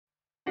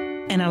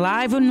An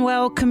alive and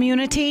well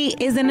community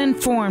is an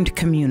informed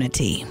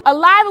community.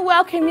 Alive and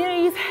Well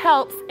Communities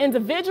helps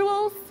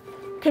individuals,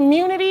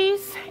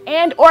 communities,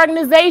 and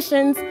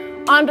organizations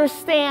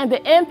understand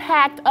the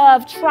impact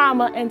of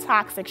trauma and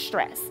toxic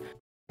stress.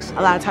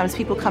 A lot of times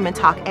people come and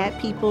talk at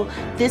people.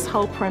 This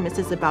whole premise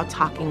is about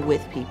talking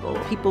with people.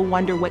 People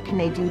wonder what can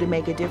they do to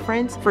make a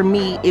difference. For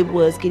me, it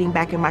was getting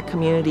back in my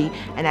community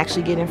and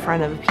actually get in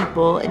front of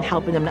people and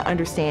helping them to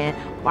understand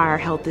why our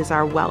health is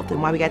our wealth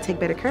and why we got to take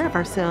better care of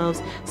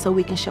ourselves so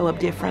we can show up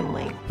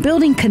differently.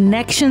 Building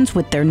connections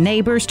with their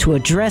neighbors to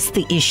address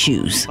the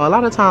issues. A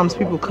lot of times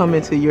people come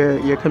into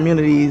your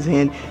communities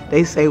and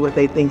they say what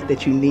they think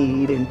that you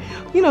need, and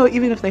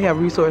even if they have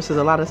resources,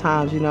 a lot of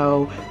times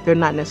they're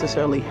not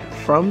necessarily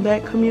from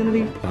that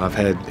community. I've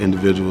had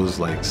individuals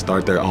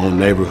start their own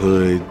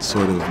neighborhood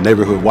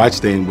watch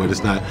thing, but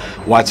it's not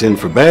watching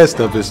for bad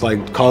stuff. It's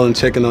like calling,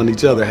 checking on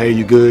each other. Hey,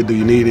 you good? Do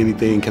you need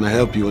anything? Can I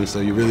help you? And so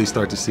you really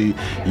start to see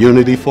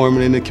unity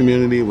forming in the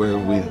community where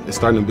it's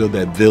starting to build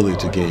that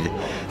village again.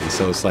 And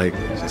so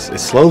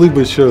it's slowly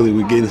but surely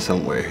we're getting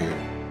somewhere here.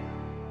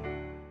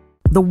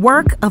 The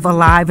work of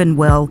Alive and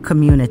Well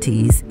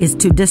Communities is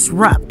to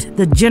disrupt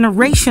the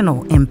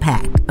generational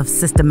impact of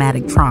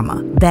systematic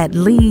trauma that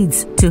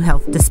leads to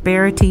health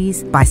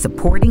disparities by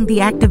supporting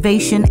the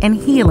activation and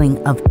healing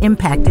of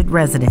impacted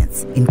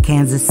residents in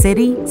Kansas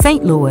City,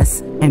 St.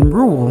 Louis, and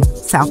rural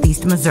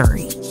Southeast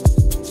Missouri.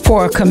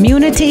 For a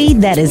community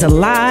that is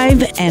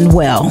alive and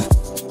well.